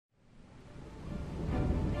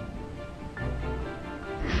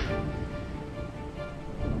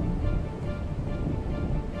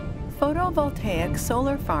Photovoltaic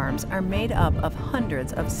solar farms are made up of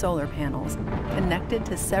hundreds of solar panels connected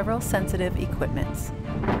to several sensitive equipments.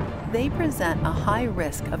 They present a high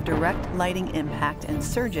risk of direct lighting impact and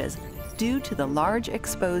surges due to the large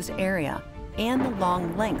exposed area and the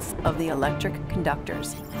long lengths of the electric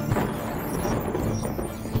conductors.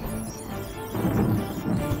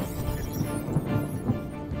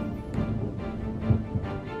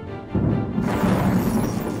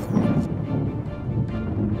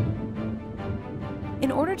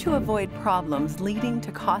 In order to avoid problems leading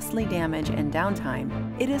to costly damage and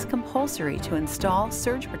downtime, it is compulsory to install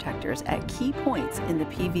surge protectors at key points in the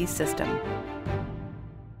PV system.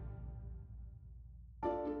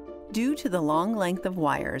 Due to the long length of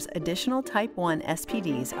wires, additional Type 1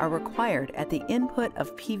 SPDs are required at the input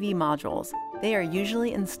of PV modules. They are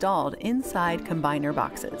usually installed inside combiner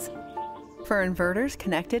boxes. For inverters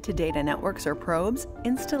connected to data networks or probes,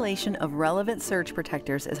 installation of relevant surge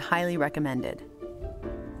protectors is highly recommended.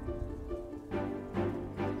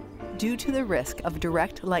 Due to the risk of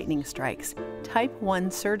direct lightning strikes, Type 1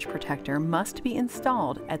 surge protector must be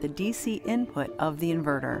installed at the DC input of the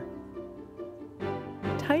inverter.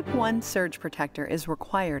 Type 1 surge protector is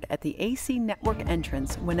required at the AC network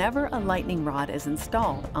entrance whenever a lightning rod is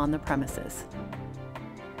installed on the premises.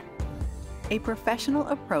 A professional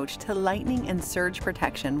approach to lightning and surge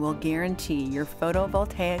protection will guarantee your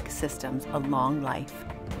photovoltaic systems a long life.